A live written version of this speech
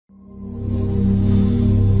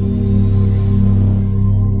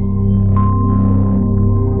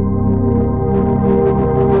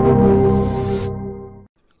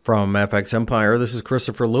From FX Empire, this is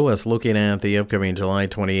Christopher Lewis looking at the upcoming July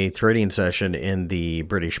 28th trading session in the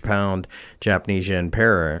British pound, Japanese yen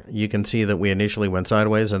pair. You can see that we initially went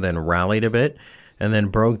sideways and then rallied a bit and then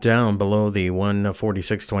broke down below the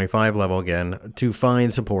 146.25 level again to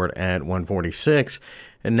find support at 146.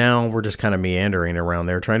 And now we're just kind of meandering around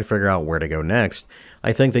there trying to figure out where to go next.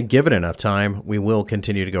 I think that given enough time, we will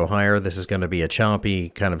continue to go higher. This is going to be a choppy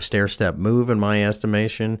kind of stair-step move in my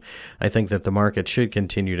estimation. I think that the market should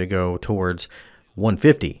continue to go towards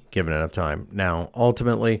 150 given enough time. Now,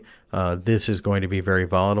 ultimately, this is going to be very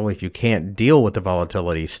volatile. If you can't deal with the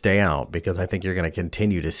volatility, stay out, because I think you're going to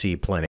continue to see plenty.